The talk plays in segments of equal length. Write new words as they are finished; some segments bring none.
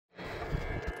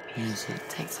Music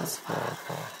takes us far.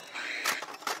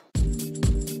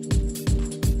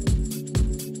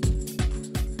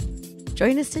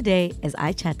 Join us today as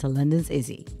I chat to London's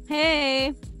Izzy.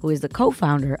 Hey! Who is the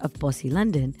co-founder of Bossy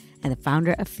London and the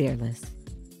founder of Fearless.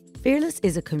 Fearless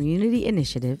is a community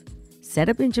initiative set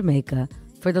up in Jamaica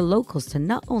for the locals to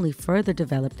not only further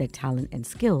develop their talent and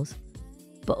skills,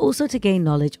 but also to gain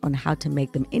knowledge on how to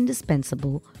make them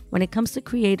indispensable when it comes to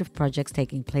creative projects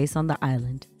taking place on the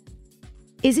island.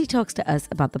 Izzy talks to us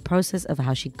about the process of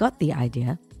how she got the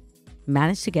idea,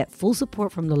 managed to get full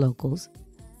support from the locals,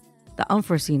 the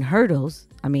unforeseen hurdles,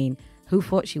 who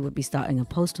thought she would be starting a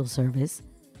postal service,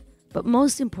 but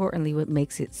most importantly, what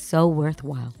makes it so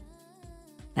worthwhile.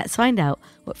 Let's find out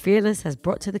what Fearless has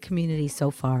brought to the community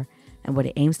so far and what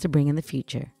it aims to bring in the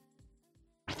future.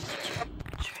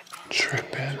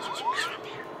 Trippin'.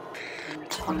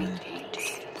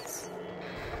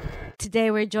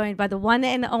 Today we're joined by the one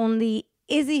and only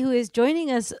Izzy, who is joining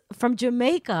us from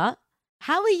Jamaica.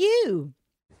 How are you?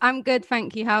 I'm good,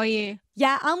 thank you. How are you?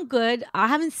 Yeah, I'm good. I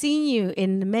haven't seen you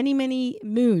in many, many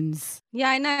moons. Yeah,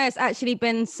 I know. It's actually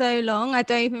been so long. I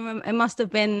don't even remember. It must have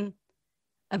been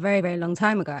a very, very long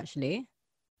time ago, actually.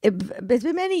 It's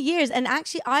been many years. And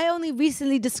actually, I only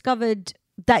recently discovered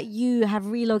that you have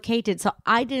relocated. So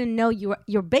I didn't know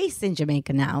you're based in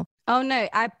Jamaica now. Oh, no.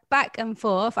 I back and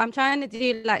forth. I'm trying to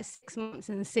do like 6 months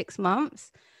and 6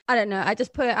 months. I don't know. I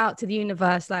just put it out to the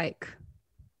universe like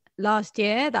last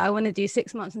year that I want to do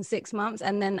 6 months and 6 months.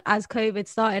 And then as COVID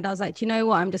started, I was like, you know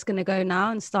what? I'm just going to go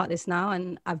now and start this now.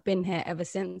 And I've been here ever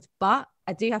since. But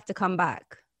I do have to come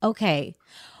back. Okay.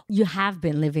 You have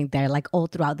been living there like all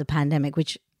throughout the pandemic,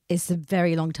 which is a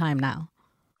very long time now.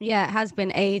 Yeah, it has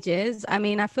been ages.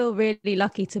 I feel really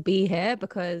lucky to be here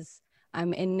because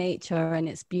I'm in nature and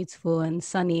it's beautiful and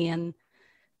sunny. And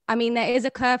there is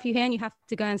a curfew here and you have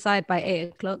to go inside by 8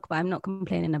 o'clock, but I'm not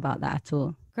complaining about that at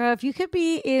all. Girl, if you could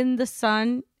be in the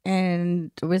sun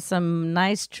and with some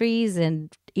nice trees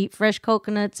and eat fresh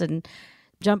coconuts and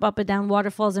jump up and down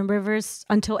waterfalls and rivers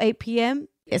until 8 p.m.,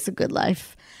 it's a good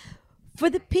life. For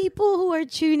the people who are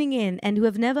tuning in and who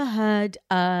have never heard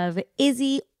of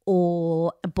Izzy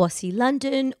or Bossy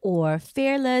London or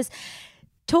Fearless,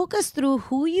 talk us through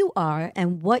who you are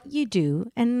and what you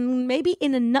do, and maybe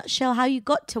in a nutshell how you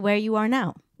got to where you are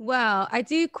now. Well, I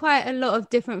do quite a lot of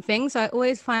different things. So I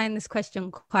always find this question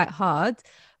quite hard,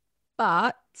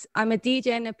 but I'm a DJ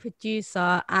and a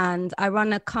producer, and I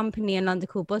run a company in London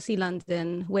called Bossy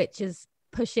London, which is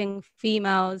pushing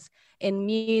females in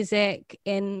music,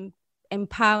 in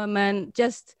empowerment,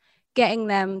 just getting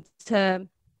them to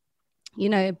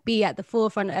be at the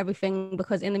forefront of everything,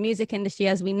 because in the music industry,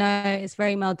 as we know, it's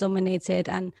very male dominated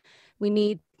and we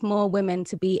need more women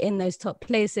to be in those top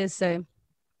places. So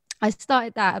I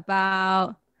started that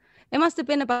it must have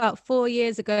been about 4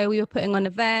 years ago. We were putting on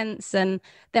events and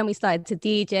then we started to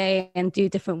DJ and do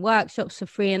different workshops for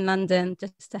free in London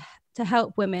just to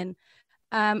help women.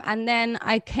 And then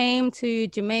I came to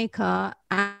Jamaica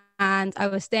and I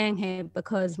was staying here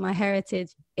because my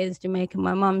heritage is Jamaican.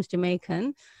 My mom's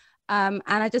Jamaican. And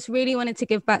I just really wanted to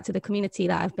give back to the community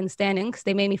that I've been staying in because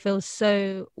they made me feel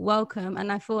so welcome. And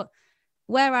I thought,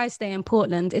 where I stay in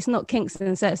Portland, it's not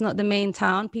Kingston, so it's not the main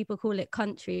town. People call it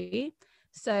country.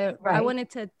 So right. I wanted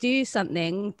to do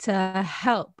something to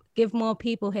help give more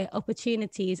people here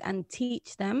opportunities and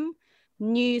teach them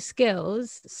new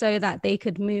skills so that they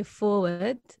could move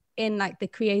forward in like the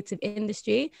creative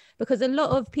industry, because a lot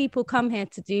of people come here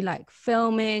to do like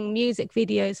filming, music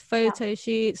videos, photo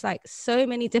shoots, like so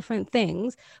many different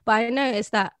things. But I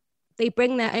noticed that they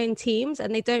bring their own teams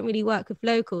and they don't really work with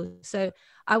locals. So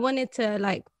I wanted to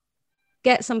like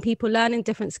get some people learning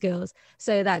different skills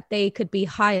so that they could be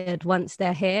hired once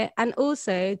they're here, and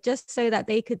also just so that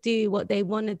they could do what they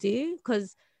want to do,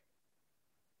 because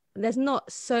there's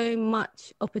not so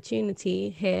much opportunity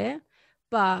here.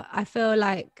 But I feel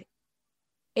like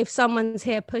if someone's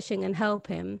here pushing and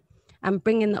helping and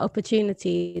bringing the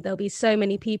opportunity, there'll be so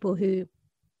many people who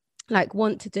like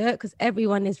want to do it, because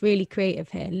everyone is really creative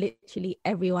here, literally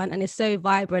everyone, and it's so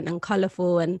vibrant and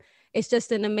colorful and it's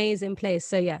just an amazing place.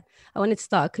 So yeah, I wanted to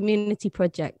start a community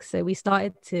project. So we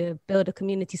started to build a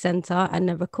community center and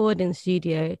a recording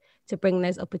studio to bring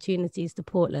those opportunities to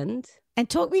Portland. And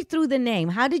talk me through the name.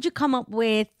 How did you come up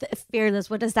with Fearless?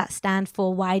 What does that stand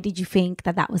for? Why did you think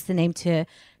that was the name to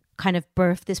kind of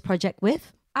birth this project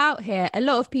with? Out here, a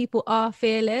lot of people are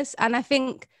fearless. And I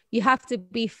think you have to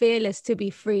be fearless to be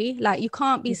free. Like you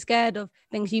can't be scared of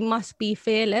things. You must be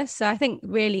fearless. So I think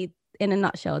really, in a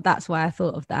nutshell, that's why I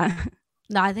thought of that.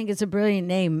 No, I think it's a brilliant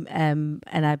name. And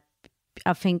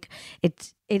I think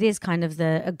it is kind of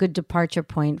a good departure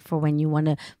point for when you want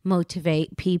to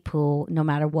motivate people, no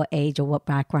matter what age or what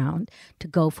background, to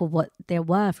go for what they're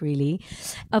worth, really.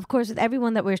 Of course, with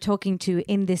everyone that we're talking to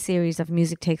in this series of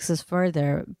Music Takes Us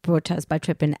Further, brought to us by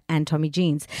Trippin and Tommy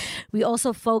Jeans, we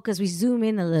also we zoom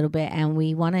in a little bit, and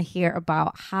we want to hear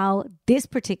about how this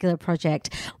particular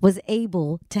project was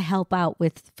able to help out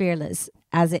with Fearless,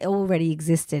 as it already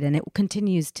existed and it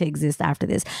continues to exist after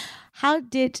this. How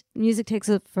did Music Takes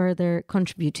Us Further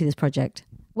contribute to this project?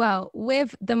 Well,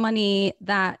 with the money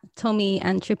that Tommy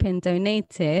and Trippin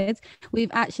donated,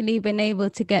 we've actually been able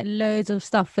to get loads of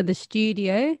stuff for the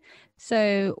studio.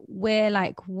 So we're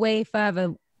like way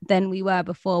further than we were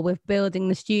before with building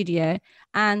the studio.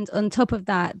 And on top of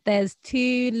that, there's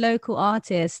 2 local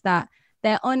artists that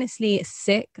they're honestly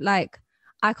sick. Like,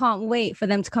 I can't wait for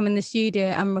them to come in the studio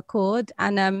and record.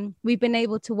 And we've been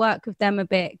able to work with them a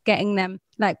bit, getting them,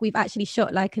 like, we've actually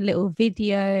shot like a little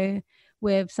video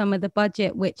with some of the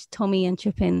budget which Tommy and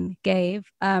Trippin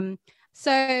gave.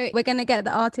 So we're going to get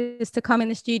the artists to come in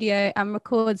the studio and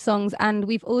record songs. And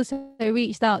we've also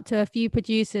reached out to a few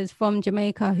producers from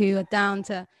Jamaica who are down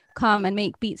to come and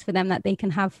make beats for them that they can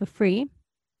have for free.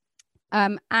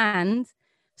 And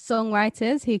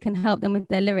songwriters who can help them with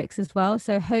their lyrics as well.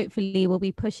 So hopefully we'll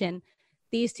be pushing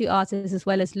these 2 artists as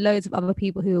well as loads of other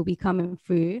people who will be coming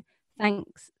through.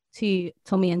 Thanks to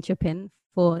Tommy and Trippin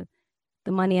for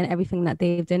the money and everything that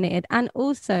they've donated. And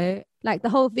also, like, the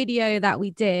whole video that we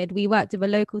did, we worked with a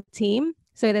local team.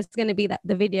 So there's going to be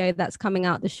the video that's coming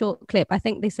out, the short clip. I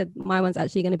think they said my one's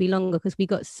actually going to be longer because we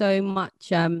got so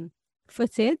much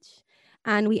footage.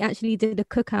 And we actually did a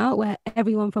cookout where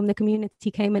everyone from the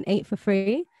community came and ate for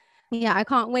free. Yeah, I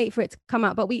can't wait for it to come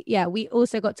out. But we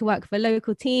also got to work for a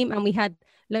local team, and we had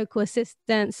local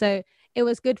assistants. So it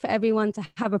was good for everyone to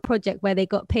have a project where they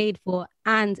got paid for,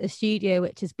 and a studio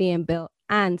which is being built,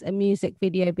 and a music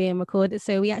video being recorded.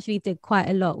 So we actually did quite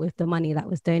a lot with the money that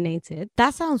was donated.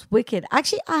 That sounds wicked.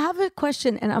 Actually, I have a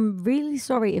question, and I'm really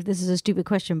sorry if this is a stupid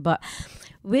question, but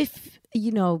with,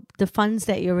 the funds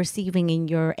that you're receiving and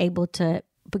you're able to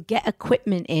get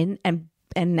equipment in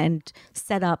and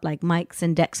set up like mics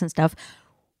and decks and stuff,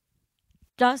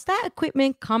 does that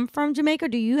equipment come from Jamaica?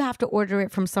 Do you have to order it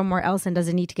from somewhere else, and does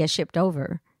it need to get shipped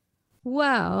over?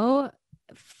 Well,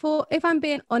 if I'm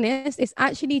being honest, it's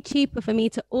actually cheaper for me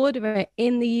to order it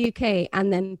in the UK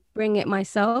and then bring it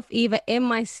myself, either in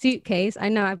my suitcase. I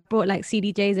know I've brought like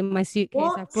CDJs in my suitcase.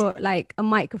 What? I've brought like a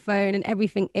microphone and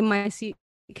everything in my suitcase.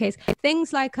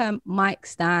 Things like mic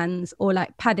stands or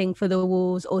like padding for the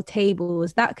walls or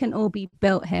tables, that can all be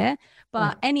built here.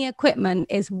 But any equipment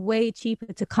is way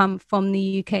cheaper to come from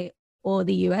the UK or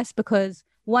the US, because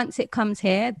once it comes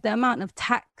here, the amount of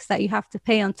tax that you have to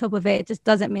pay on top of it just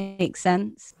doesn't make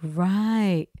sense.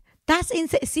 Right. That's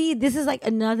insane. See, this is like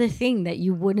another thing that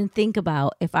you wouldn't think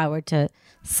about if I were to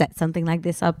set something like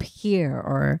this up here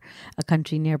or a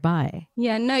country nearby.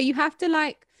 Yeah, no, you have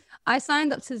to I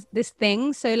signed up to this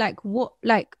thing. So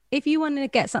if you want to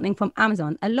get something from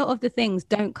Amazon, a lot of the things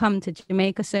don't come to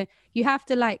Jamaica. So you have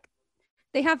to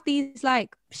they have these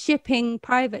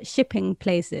private shipping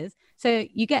places. So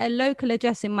you get a local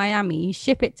address in Miami, you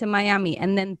ship it to Miami,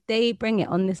 and then they bring it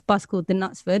on this bus called the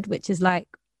Knutsford, which is like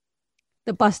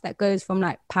the bus that goes from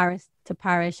like Paris to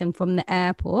Parish and from the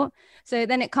airport. So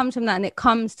then it comes from that and it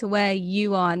comes to where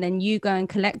you are, and then you go and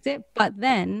collect it. But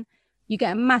then you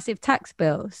get a massive tax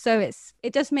bill. So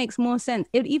it just makes more sense.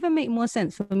 It would even make more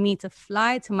sense for me to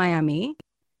fly to Miami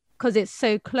because it's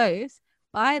so close,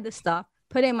 buy the stuff,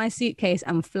 put it in my suitcase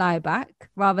and fly back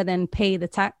rather than pay the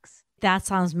tax. That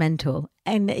sounds mental.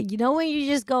 And when you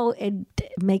just go and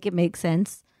make it make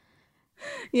sense.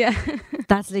 Yeah.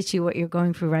 That's literally what you're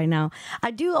going through right now.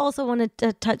 I do also want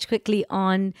to touch quickly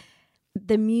on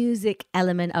the music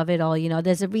element of it all.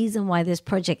 There's a reason why this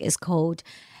project is called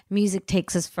Music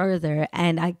Takes Us Further.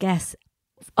 And I guess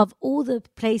of all the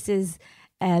places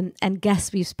and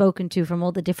guests we've spoken to from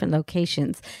all the different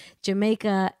locations,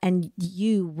 Jamaica and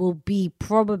you will be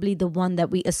probably the one that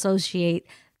we associate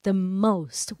the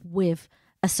most with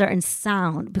a certain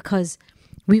sound, because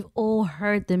we've all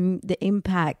heard the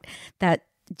impact that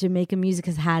Jamaican music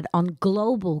has had on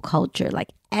global culture, like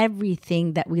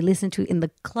everything that we listen to in the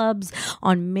clubs,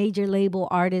 on major label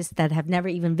artists that have never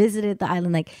even visited the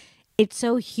island. Like, it's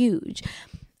so huge.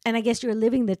 And I guess you're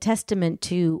living the testament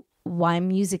to why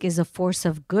music is a force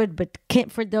of good. But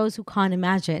for those who can't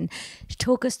imagine,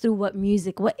 talk us through what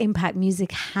impact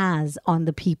music has on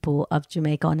the people of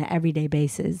Jamaica on an everyday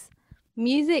basis.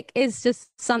 Music is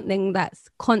just something that's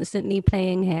constantly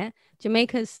playing here.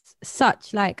 Jamaica's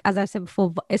such, like, as I said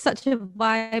before, it's such a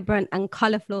vibrant and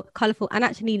colorful and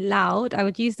actually loud. I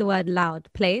would use the word loud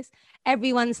place.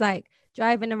 Everyone's like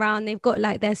driving around. They've got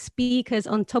like their speakers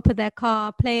on top of their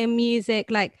car playing music.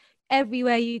 Like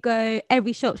everywhere you go,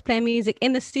 every shop's playing music.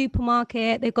 In the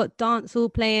supermarket, they've got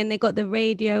dancehall playing. They got the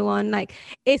radio on. Like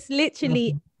it's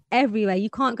literally everywhere. You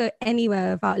can't go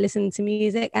anywhere without listening to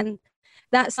music. And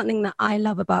that's something that I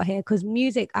love about here, because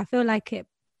music, I feel like it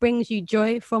brings you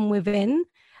joy from within.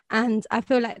 And I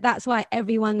feel like that's why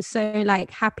everyone's so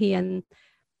like happy and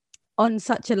on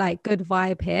such a like good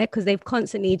vibe here, because they've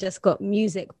constantly just got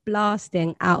music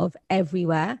blasting out of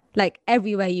everywhere. Like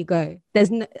everywhere you go, there's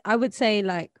no, I would say,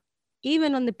 like,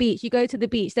 even on the beach, you go to the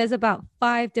beach, there's about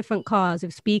 5 different cars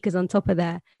with speakers on top of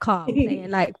their car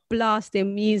playing like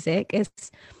blasting music.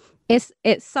 It's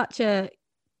such a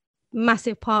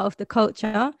massive part of the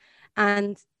culture,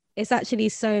 and it's actually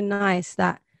so nice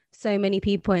that so many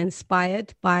people are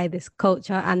inspired by this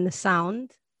culture and the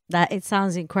sound. That it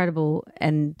sounds incredible,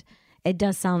 and it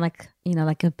does sound like, you know,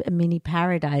 like a mini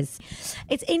paradise.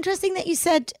 It's interesting that you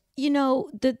said, you know,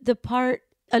 the part,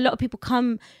 a lot of people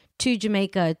come to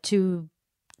Jamaica to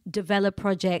develop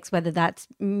projects, whether that's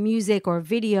music or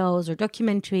videos or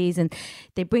documentaries, and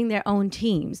they bring their own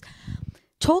teams.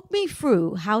 Talk me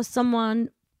through how someone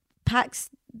packs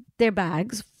their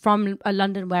bags from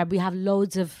London, where we have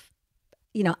loads of,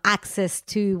 you know, access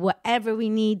to whatever we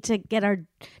need to get our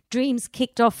dreams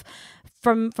kicked off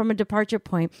from a departure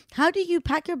point. How do you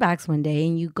pack your bags one day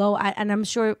and you go, and I'm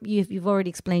sure you've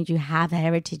already explained you have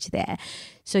heritage there,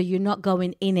 so you're not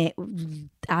going in it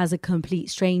as a complete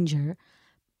stranger.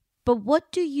 But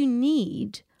what do you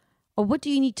need, or what do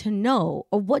you need to know,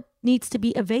 or what needs to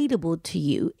be available to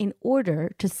you in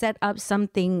order to set up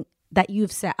something that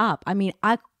you've set up? I mean,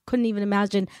 I couldn't even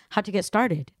imagine how to get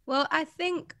started. Well, I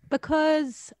think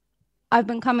because I've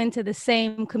been coming to the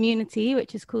same community,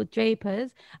 which is called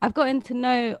Drapers, I've gotten to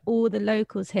know all the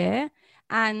locals here,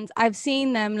 and I've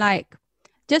seen them, like,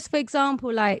 just for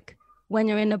example, like when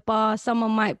you're in a bar,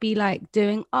 someone might be like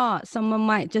doing art, someone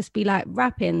might just be like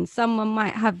rapping, someone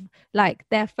might have like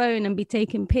their phone and be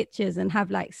taking pictures and have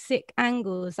like sick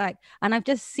angles, like, and I've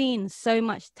just seen so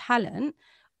much talent.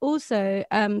 Also,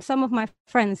 some of my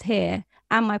friends here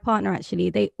and my partner, actually,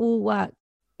 they all work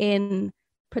in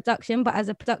production, but as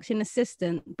a production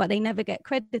assistant, but they never get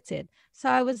credited. So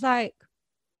I was like,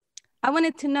 I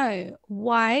wanted to know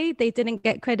why they didn't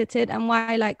get credited, and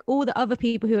why like all the other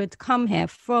people who had come here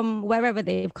from wherever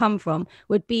they've come from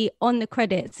would be on the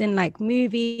credits in like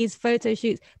movies, photo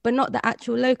shoots, but not the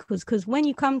actual locals. Because when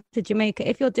you come to Jamaica,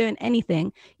 if you're doing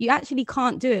anything, you actually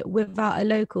can't do it without a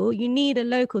local. You need a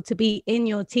local to be in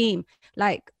your team.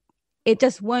 Like, it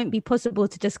just won't be possible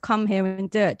to just come here and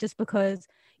do it, just because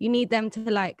you need them to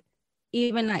like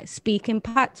even like speak in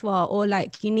patois, or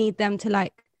like you need them to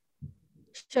like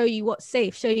show you what's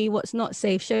safe, show you what's not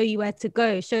safe, show you where to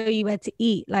go, show you where to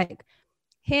eat. Like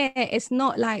here, it's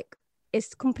not like,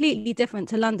 it's completely different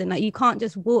to London. Like you can't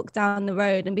just walk down the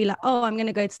road and be like, oh, I'm going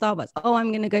to go to Starbucks. Oh,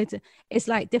 I'm going to go to, it's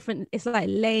like different. It's like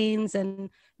lanes and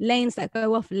lanes that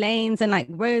go off lanes, and like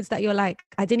roads that you're like,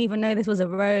 I didn't even know this was a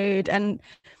road. And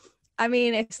I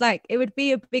mean, it's like, it would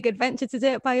be a big adventure to do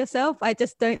it by yourself. I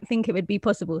just don't think it would be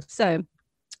possible. So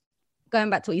going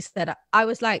back to what you said, I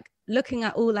was like looking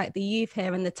at all like the youth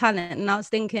here and the talent, and I was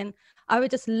thinking I would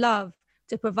just love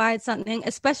to provide something,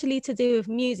 especially to do with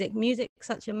music. Music's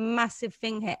such a massive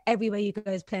thing here. Everywhere you go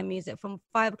is playing music. From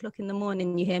 5 o'clock in the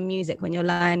morning, you hear music when you're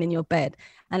lying in your bed,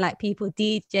 and like people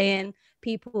DJing,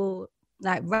 people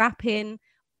like rapping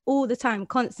all the time,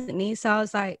 constantly. So I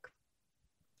was like,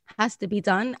 has to be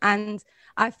done. And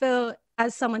I feel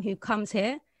as someone who comes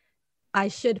here, I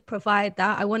should provide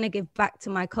that. I want to give back to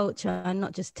my culture and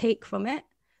not just take from it.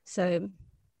 So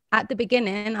at the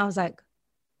beginning, I was like,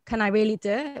 can I really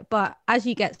do it? But as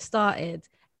you get started,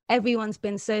 everyone's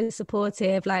been so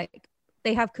supportive. Like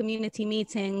they have community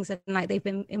meetings, and like they've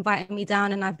been inviting me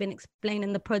down, and I've been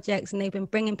explaining the projects, and they've been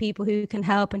bringing people who can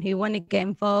help and who want to get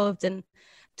involved, and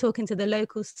talking to the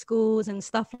local schools and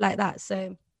stuff like that.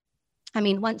 So, I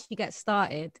mean, once you get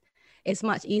started, it's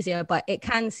much easier, but it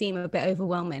can seem a bit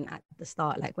overwhelming at the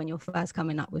start, like when you're first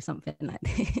coming up with something like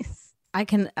this. I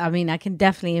can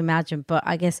definitely imagine, but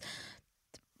I guess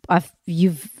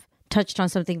you've touched on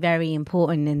something very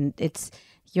important, and it's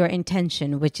your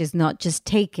intention, which is not just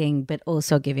taking, but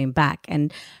also giving back.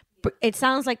 And it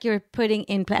sounds like you're putting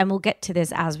in, and we'll get to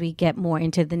this as we get more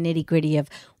into the nitty gritty of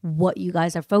what you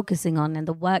guys are focusing on and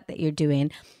the work that you're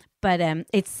doing. But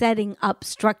it's setting up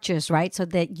structures, right? So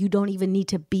that you don't even need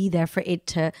to be there for it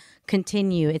to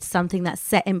continue. It's something that's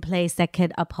set in place that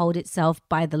could uphold itself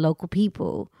by the local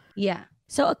people. Yeah.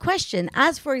 So a question,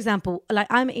 as for example, like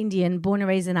I'm Indian, born and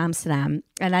raised in Amsterdam,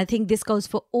 and I think this goes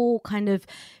for all kind of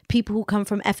people who come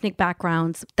from ethnic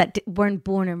backgrounds that weren't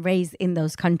born and raised in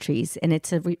those countries. And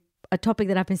it's a topic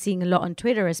that I've been seeing a lot on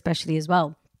Twitter, especially as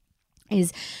well,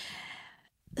 is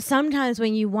sometimes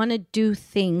when you want to do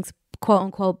things, quote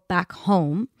unquote, back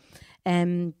home,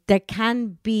 there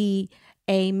can be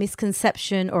a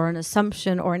misconception or an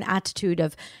assumption or an attitude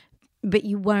of, but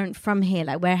you weren't from here,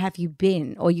 like where have you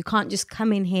been? Or you can't just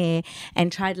come in here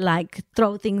and try to like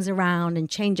throw things around and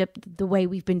change up the way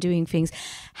we've been doing things.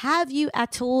 Have you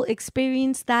at all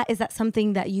experienced that? Is that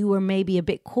something that you were maybe a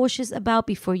bit cautious about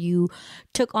before you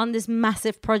took on this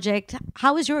massive project?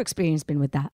 How has your experience been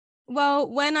with that? Well,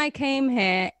 when I came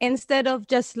here, instead of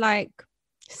just like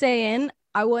saying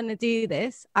I want to do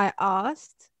this, I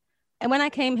asked. And when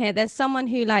I came here, there's someone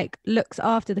who like looks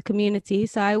after the community.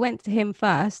 So I went to him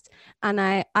first and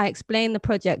I explained the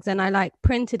project and I like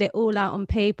printed it all out on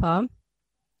paper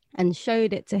and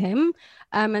showed it to him,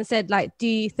 and said like, do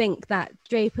you think that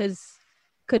Drapers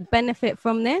could benefit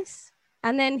from this?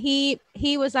 And then he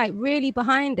was like really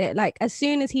behind it. Like as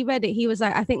soon as he read it, he was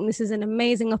like, I think this is an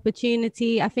amazing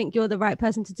opportunity. I think you're the right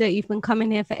person to do it. You've been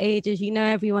coming here for ages. You know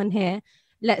everyone here.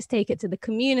 Let's take it to the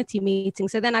community meeting.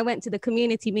 So then I went to the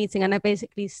community meeting and I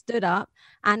basically stood up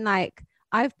and like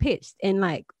I've pitched in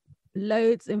like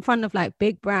loads in front of like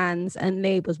big brands and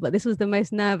labels, but this was the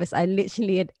most nervous I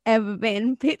literally had ever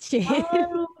been pitching.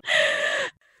 Oh.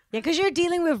 Yeah, because you're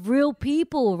dealing with real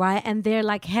people, right? And their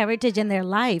like heritage and their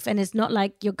life. And it's not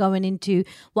like you're going into,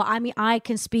 well, I mean, I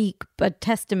can speak a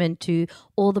testament to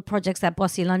all the projects that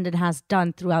Bossy London has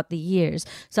done throughout the years.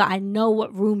 So I know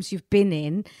what rooms you've been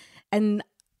in. And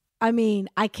I mean,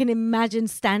 I can imagine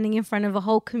standing in front of a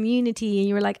whole community and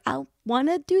you're like, I want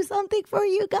to do something for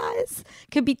you guys.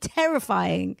 Could be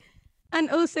terrifying. And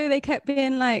also they kept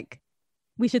being like,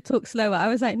 we should talk slower. I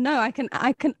was like, no, I can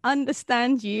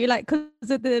understand you, like, because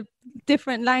of the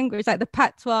different language, like the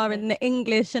patois and the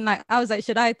English. And like, I was like,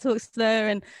 should I talk slower?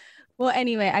 And well,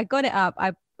 anyway, I got it up.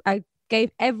 I gave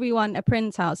everyone a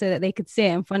printout so that they could see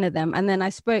it in front of them. And then I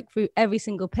spoke through every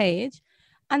single page.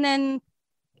 And then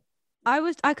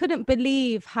I couldn't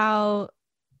believe how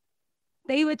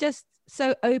they were just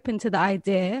so open to the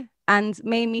idea and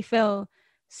made me feel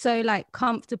so like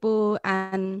comfortable.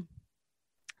 And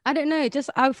I don't know, just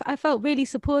I felt really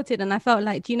supported. And I felt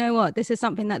like, do you know what? This is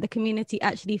something that the community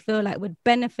actually feel like would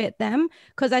benefit them.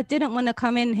 Because I didn't want to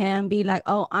come in here and be like,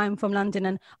 oh, I'm from London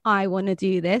and I want to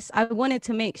do this. I wanted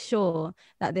to make sure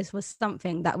that this was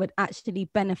something that would actually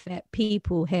benefit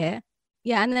people here.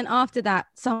 Yeah, and then after that,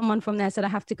 someone from there said I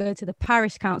have to go to the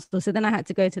parish council. So then I had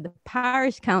to go to the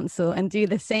parish council and do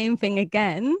the same thing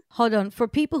again. Hold on. For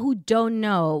people who don't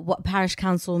know what parish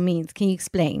council means, can you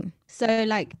explain? So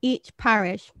like each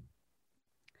parish,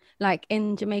 like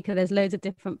in Jamaica, there's loads of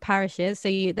different parishes. So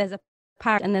there's a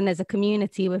parish and then there's a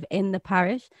community within the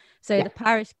parish. So the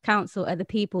parish council are the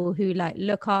people who like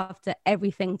look after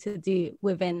everything to do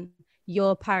within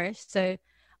your parish. So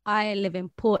I live in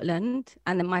Portland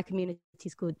and then my community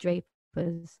is called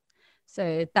Drapers.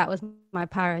 So that was my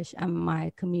parish and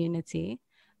my community.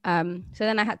 So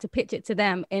then I had to pitch it to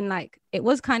them in like, it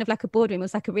was kind of like a boardroom. It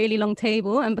was like a really long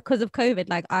table. And because of COVID,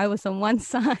 like I was on one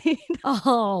side.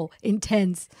 Oh,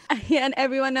 intense. Yeah, and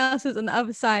everyone else was on the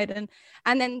other side.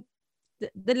 And then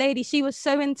the lady, she was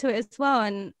so into it as well.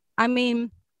 And I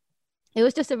mean, it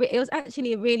was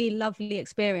actually a really lovely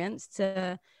experience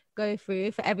to go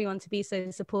through, for everyone to be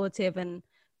so supportive and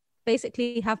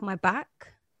basically have my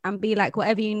back and be like,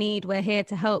 whatever you need, we're here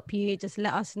to help you, just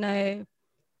let us know.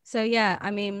 So yeah, I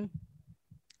mean,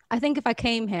 I think if I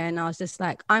came here and I was just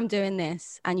like, I'm doing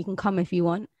this and you can come if you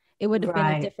want, it would have been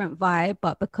a different vibe.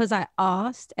 But because I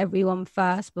asked everyone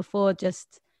first before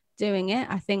just doing it,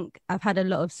 I think I've had a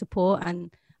lot of support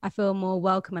and I feel more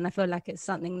welcome and I feel like it's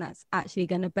something that's actually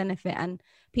going to benefit. And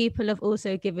people have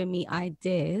also given me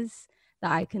ideas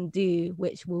that I can do,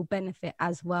 which will benefit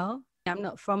as well. I'm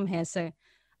not from here. So,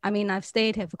 I mean, I've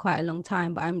stayed here for quite a long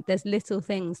time, but there's little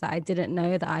things that I didn't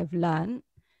know that I've learned.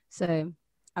 So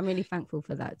I'm really thankful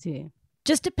for that too.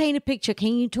 Just to paint a picture,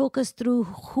 can you talk us through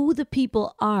who the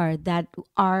people are that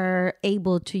are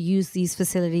able to use these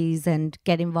facilities and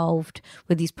get involved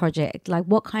with these projects? Like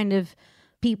what kind of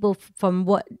people from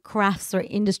what crafts or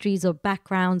industries or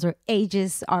backgrounds or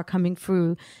ages are coming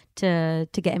through to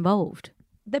get involved?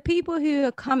 The people who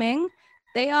are coming,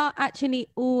 they are actually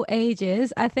all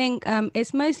ages. I think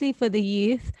it's mostly for the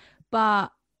youth, but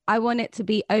I want it to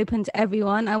be open to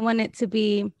everyone. I want it to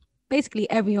be basically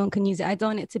everyone can use it. I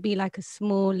don't want it to be like a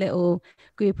small little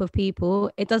group of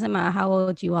people. It doesn't matter how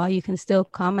old you are, you can still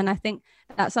come. And I think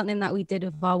that's something that we did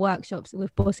with our workshops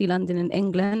with Bossy London in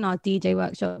England, our DJ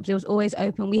workshops. It was always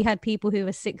open. We had people who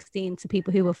were 16 to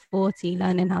people who were 40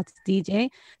 learning how to DJ.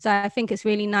 So I think it's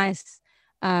really nice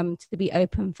to be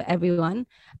open for everyone.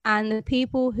 And the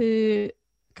people who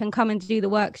can come and do the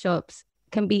workshops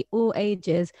can be all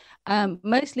ages,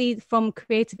 mostly from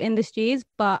creative industries,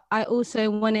 but I also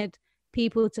wanted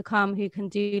people to come who can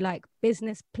do like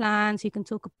business plans, who can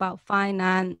talk about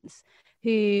finance,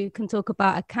 who can talk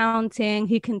about accounting,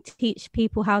 who can teach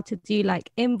people how to do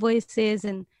like invoices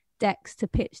and decks to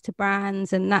pitch to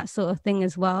brands and that sort of thing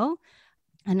as well.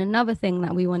 And another thing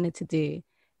that we wanted to do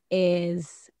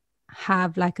is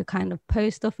have like a kind of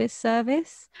post office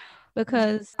service,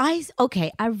 because I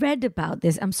read about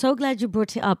this. I'm so glad you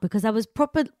brought it up, because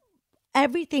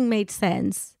everything made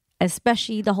sense,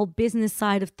 especially the whole business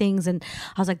side of things. And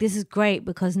I was like, this is great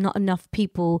because not enough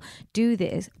people do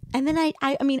this. And then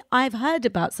I mean, I've heard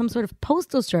about some sort of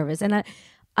postal service, and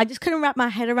I just couldn't wrap my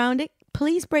head around it.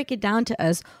 Please break it down to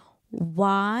us.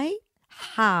 Why,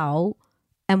 how,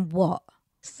 and what?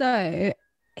 So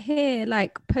here,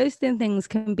 like posting things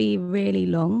can be really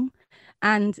long.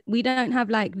 And we don't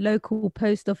have like local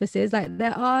post offices. Like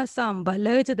there are some, but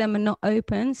loads of them are not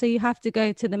open. So you have to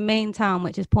go to the main town,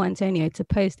 which is Port Antonio, to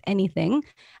post anything.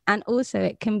 And also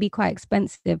it can be quite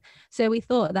expensive. So we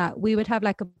thought that we would have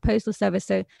like a postal service.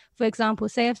 So for example,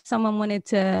 say if someone wanted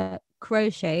to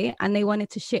crochet and they wanted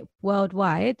to ship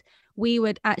worldwide, we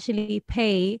would actually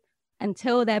pay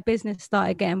until their business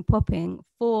started getting popping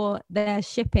for their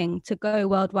shipping to go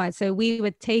worldwide. So we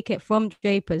would take it from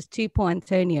Drapers to Port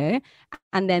Antonio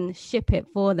and then ship it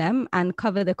for them and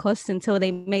cover the costs until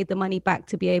they made the money back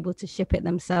to be able to ship it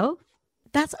themselves.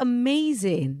 That's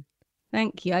amazing.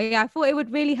 Thank you. I thought it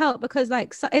would really help because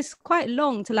like it's quite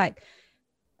long to like,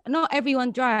 not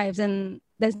everyone drives and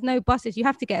there's no buses. You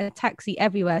have to get a taxi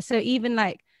everywhere. So even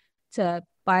like to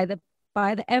buy the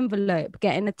envelope,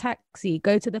 get in a taxi,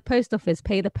 go to the post office,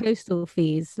 pay the postal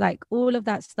fees, like all of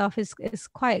that stuff is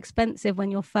quite expensive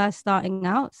when you're first starting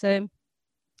out. So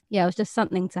yeah, it was just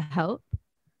something to help.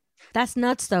 That's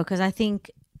nuts though, because I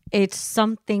think it's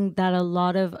something that a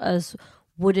lot of us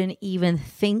wouldn't even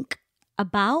think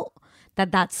about,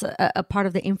 that's a part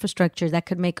of the infrastructure that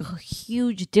could make a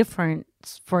huge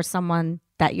difference for someone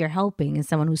that you're helping and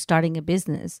someone who's starting a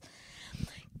business.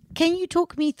 Can you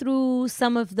talk me through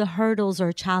some of the hurdles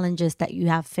or challenges that you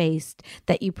have faced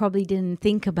that you probably didn't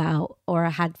think about or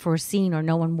had foreseen or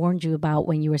no one warned you about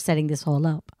when you were setting this all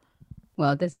up?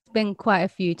 Well, there's been quite a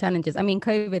few challenges. I mean,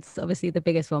 COVID's obviously the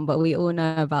biggest one, but we all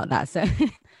know about that. So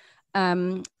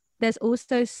there's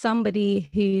also somebody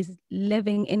who's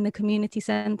living in the community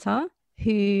center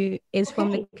who is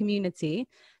from the community.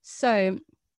 So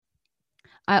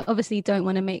I obviously don't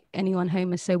want to make anyone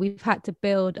homeless. So we've had to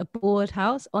build a board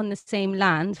house on the same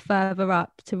land further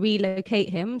up to relocate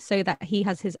him so that he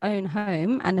has his own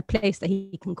home and a place that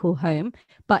he can call home,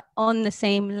 but on the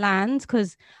same land.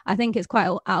 Because I think it's quite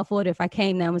out of order if I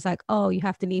came there and was like, oh, you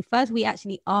have to leave first. We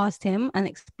actually asked him and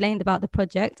explained about the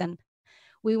project, and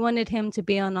we wanted him to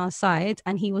be on our side.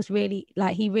 And he was really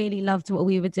like, he really loved what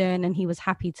we were doing and he was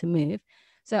happy to move.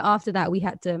 So after that, we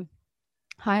had to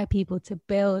hire people to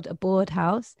build a board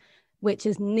house, which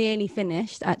is nearly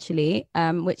finished actually,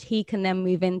 which he can then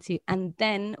move into, and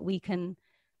then we can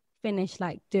finish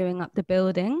like doing up the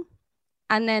building.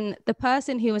 And then the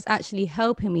person who was actually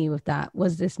helping me with that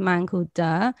was this man called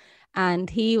Durr, and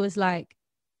he was like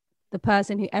the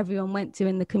person who everyone went to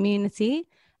in the community.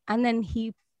 And then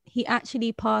he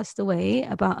actually passed away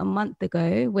about a month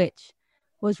ago, which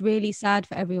was really sad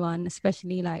for everyone,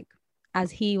 especially like as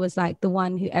he was like the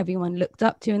one who everyone looked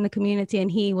up to in the community,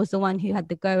 and he was the one who had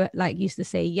to go, like used to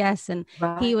say yes, and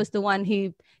right. He was the one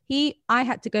who I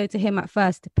had to go to him at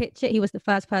first to pitch it. He was the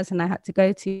first person I had to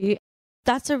go to.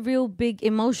 That's a real big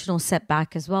emotional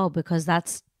setback as well, because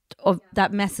that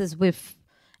messes with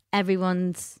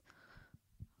everyone's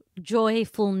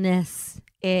joyfulness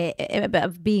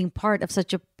of being part of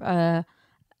such a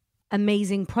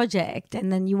amazing project.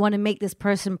 And then you want to make this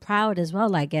person proud as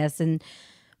well, I guess, and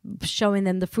showing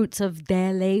them the fruits of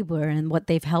their labor and what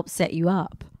they've helped set you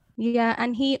up. Yeah,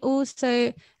 and he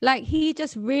also like he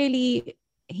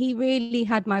really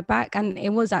had my back, and it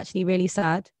was actually really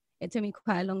sad. It took me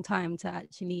quite a long time to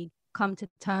actually come to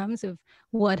terms with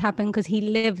what had happened, because he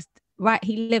lived right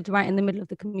in the middle of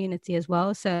the community as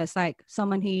well. So it's like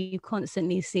someone who you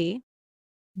constantly see.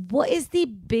 What is the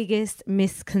biggest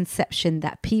misconception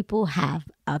that people have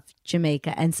of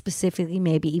Jamaica, and specifically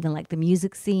maybe even like the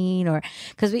music scene? Or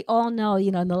because we all know,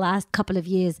 you know, in the last couple of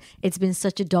years, it's been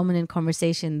such a dominant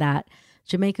conversation that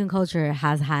Jamaican culture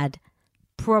has had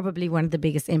probably one of the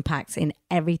biggest impacts in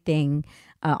everything,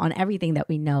 on everything that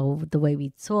we know, the way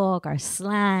we talk, our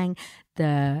slang,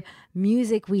 the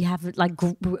music we have, like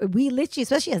we literally,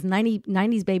 especially as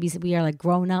 90s babies, we are like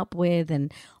grown up with,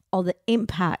 and all the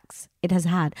impacts it has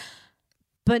had.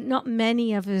 But not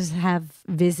many of us have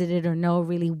visited or know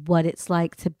really what it's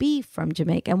like to be from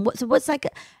Jamaica. And what's like,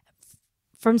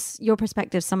 from your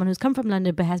perspective, someone who's come from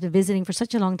London but has been visiting for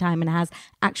such a long time and has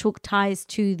actual ties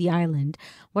to the island,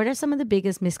 what are some of the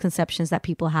biggest misconceptions that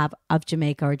people have of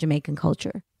Jamaica or Jamaican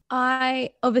culture?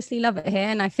 I obviously love it here,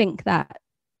 and I think that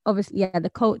obviously, yeah,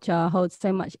 the culture holds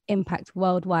so much impact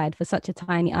worldwide for such a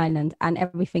tiny island, and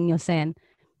everything you're saying.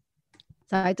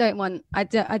 So I don't want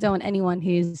anyone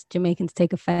who's Jamaican to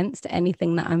take offense to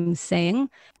anything that I'm saying.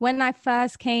 When I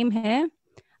first came here,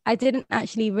 I didn't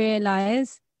actually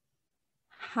realize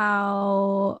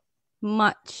how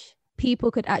much people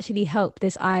could actually help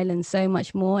this island so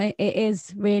much more. It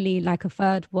is really like a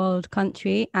third world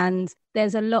country, and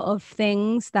there's a lot of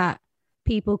things that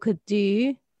people could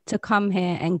do to come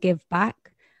here and give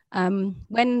back.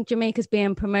 When Jamaica's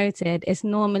being promoted, it's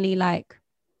normally like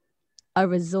a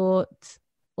resort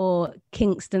or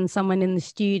Kingston, someone in the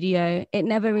studio. It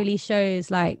never really shows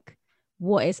like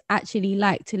what it's actually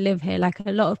like to live here. Like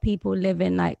a lot of people live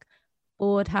in like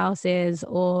board houses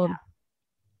or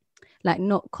like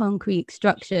not concrete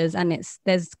structures, and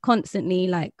there's constantly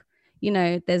like, you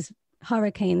know, there's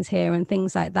hurricanes here and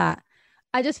things like that.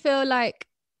 I just feel like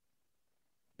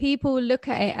people look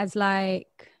at it as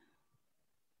like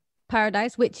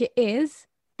paradise, which it is.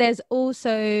 There's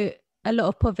also a lot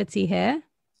of poverty here,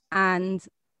 and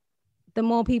the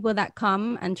more people that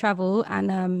come and travel,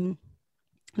 and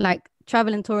like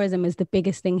travel and tourism is the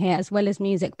biggest thing here, as well as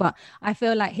music. But I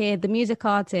feel like here the music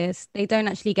artists, they don't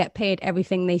actually get paid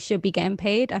everything they should be getting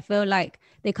paid. I feel like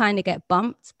they kind of get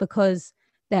bumped because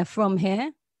they're from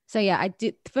here. So yeah,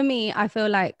 for me, I feel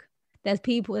like there's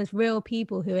real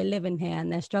people who are living here and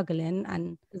they're struggling,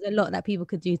 and there's a lot that people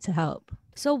could do to help.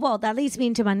 So, well, that leads me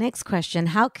into my next question.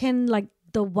 How can like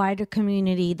the wider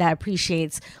community that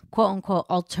appreciates quote unquote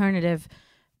alternative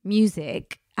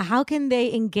music, how can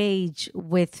they engage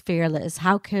with Fearless?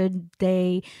 How could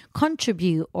they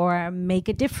contribute or make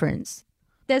a difference?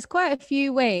 There's quite a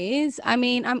few ways. I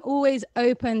mean, I'm always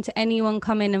open to anyone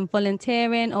coming and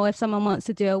volunteering, or if someone wants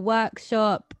to do a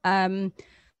workshop,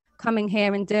 coming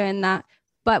here and doing that.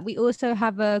 But we also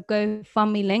have a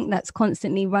GoFundMe link that's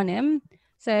constantly running.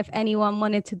 So if anyone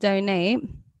wanted to donate,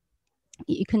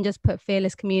 you can just put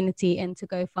Fearless Community into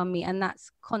GoFundMe, and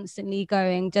that's constantly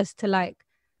going just to like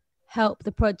help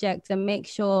the project and make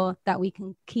sure that we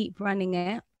can keep running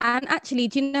it. And actually,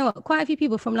 do you know what? Quite a few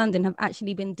people from London have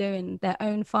actually been doing their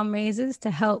own fundraisers to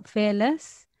help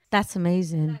Fearless. That's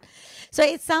amazing. So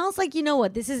it sounds like, you know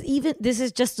what, this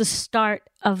is just the start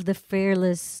of the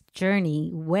Fearless journey.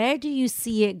 Where do you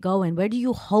see it going? Where do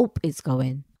you hope it's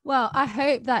going? Well, I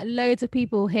hope that loads of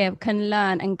people here can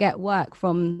learn and get work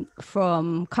from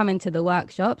coming to the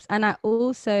workshops. And I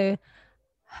also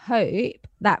hope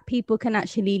that people can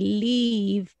actually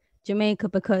leave Jamaica,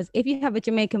 because if you have a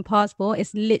Jamaican passport,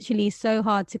 it's literally so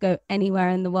hard to go anywhere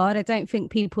in the world. I don't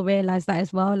think people realize that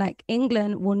as well. Like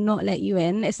England will not let you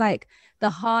in. It's like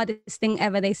the hardest thing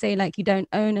ever. They say like you don't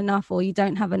own enough, or you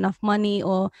don't have enough money,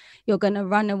 or you're going to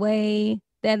run away.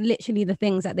 They're literally the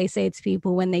things that they say to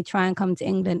people when they try and come to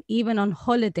England, even on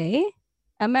holiday.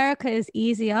 America is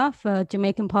easier for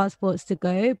Jamaican passports to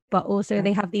go, but also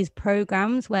they have these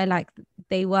programs where like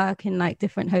they work in like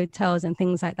different hotels and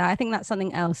things like that. I think that's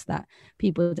something else that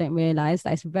people don't realize,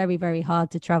 that it's very, very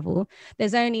hard to travel.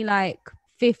 There's only like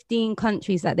 15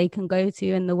 countries that they can go to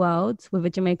in the world with a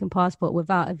Jamaican passport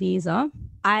without a visa.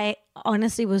 I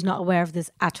honestly was not aware of this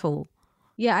at all.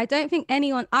 Yeah,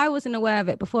 I wasn't aware of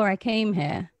it before I came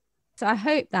here. So I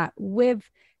hope that with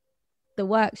the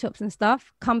workshops and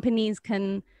stuff, companies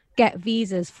can get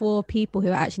visas for people who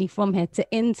are actually from here to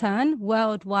intern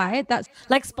worldwide. That's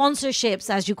like sponsorships,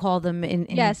 as you call them in...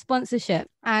 Yeah, sponsorship.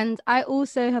 And I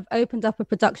also have opened up a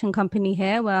production company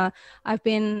here where I've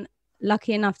been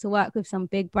lucky enough to work with some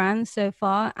big brands so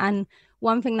far. And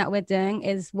one thing that we're doing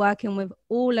is working with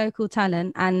all local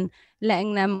talent and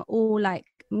letting them all like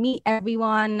meet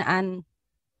everyone and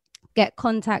get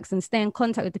contacts and stay in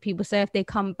contact with the people. So if they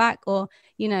come back, or,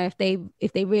 you know, if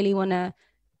they really want to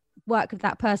work with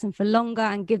that person for longer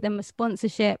and give them a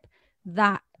sponsorship,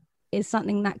 that is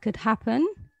something that could happen.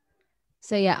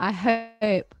 So yeah, I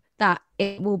hope that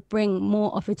it will bring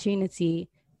more opportunity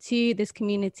to this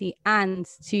community and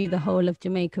to the whole of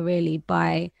Jamaica, really,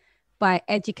 by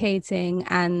educating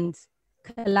and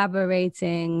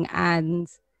collaborating and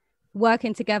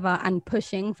working together and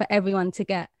pushing for everyone to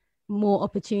get more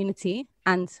opportunity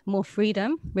and more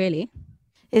freedom, really.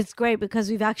 It's great because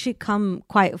we've actually come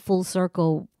quite full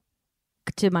circle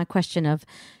to my question of,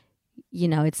 you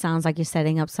know, it sounds like you're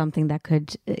setting up something that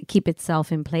could keep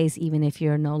itself in place even if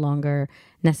you're no longer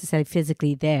necessarily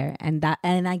physically there. And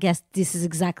I guess this is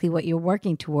exactly what you're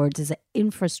working towards, is an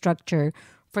infrastructure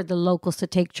for the locals to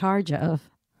take charge of.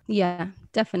 Yeah,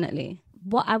 definitely.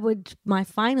 My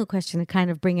final question to kind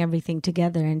of bring everything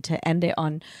together and to end it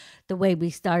on the way we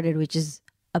started, which is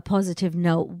a positive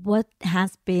note. What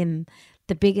has been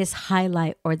the biggest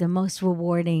highlight or the most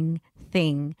rewarding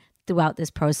thing throughout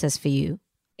this process for you?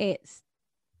 It's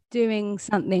doing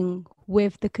something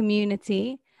with the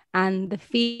community and the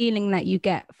feeling that you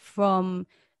get from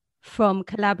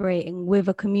collaborating with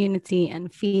a community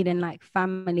and feeling like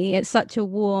family. It's such a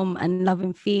warm and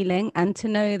loving feeling, and to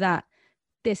know that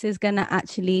this is going to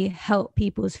actually help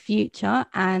people's future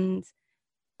and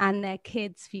their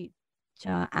kids'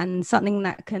 future, and something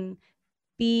that can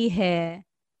be here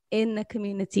in the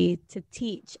community to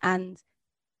teach. And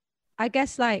I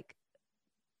guess, like,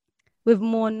 with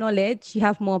more knowledge, you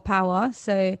have more power.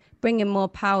 So bringing more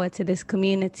power to this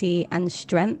community and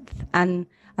strength. And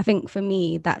I think for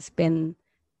me, that's been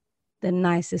the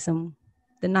nicest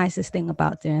thing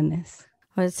about doing this.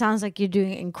 Well, it sounds like you're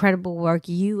doing incredible work,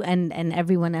 you and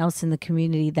everyone else in the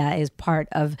community that is part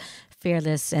of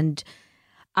Fearless. And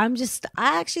I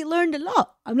actually learned a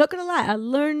lot. I'm not going to lie. I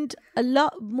learned a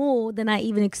lot more than I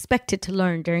even expected to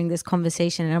learn during this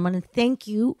conversation. And I want to thank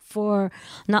you for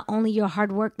not only your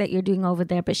hard work that you're doing over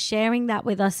there, but sharing that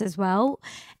with us as well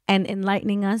and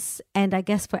enlightening us. And I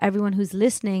guess for everyone who's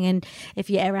listening, and if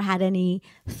you ever had any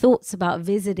thoughts about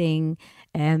visiting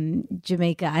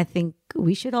Jamaica, I think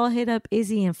we should all hit up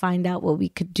Izzy and find out what we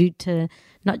could do to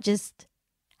not just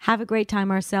have a great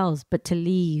time ourselves, but to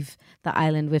leave the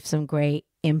island with some great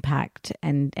impact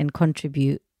and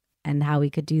contribute, and how we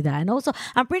could do that. And also,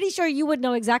 I'm pretty sure you would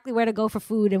know exactly where to go for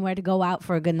food and where to go out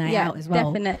for a good night out as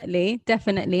well.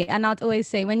 Definitely. And I'd always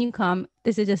say, when you come,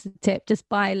 this is just a tip, just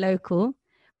buy local,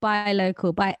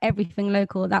 buy everything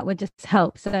local. That would just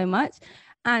help so much.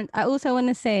 And I also want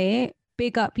to say,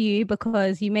 big up you,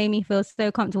 because you made me feel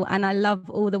so comfortable, and I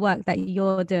love all the work that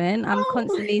you're doing. I'm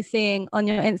constantly seeing on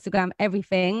your Instagram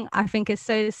everything. I think it's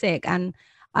so sick, and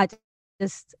I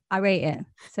rate it.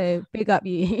 So big up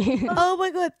you. Oh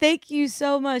my God, thank you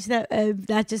so much.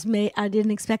 That just made, I didn't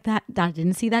expect that. I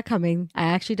didn't see that coming. I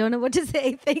actually don't know what to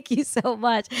say. Thank you so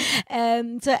much.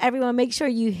 So everyone, make sure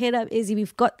you hit up Izzy.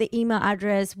 We've got the email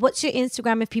address. What's your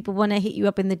Instagram if people want to hit you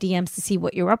up in the DMs to see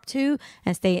what you're up to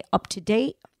and stay up to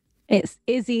date? It's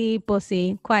Izzy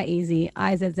Bossy, quite easy.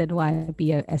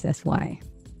 IZZYBOSSY.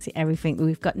 See everything.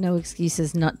 We've got no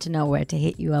excuses not to know where to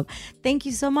hit you up. Thank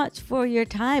you so much for your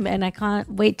time, and I can't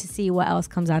wait to see what else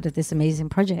comes out of this amazing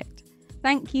project.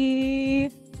 Thank you.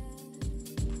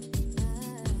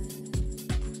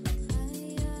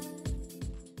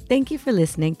 Thank you for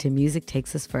listening to Music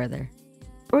Takes Us Further,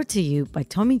 brought to you by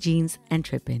Tommy Jeans and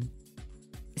Trippin'.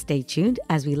 Stay tuned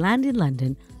as we land in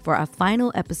London for our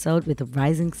final episode with the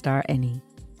rising star Eni.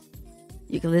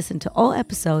 You can listen to all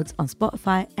episodes on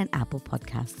Spotify and Apple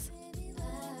Podcasts.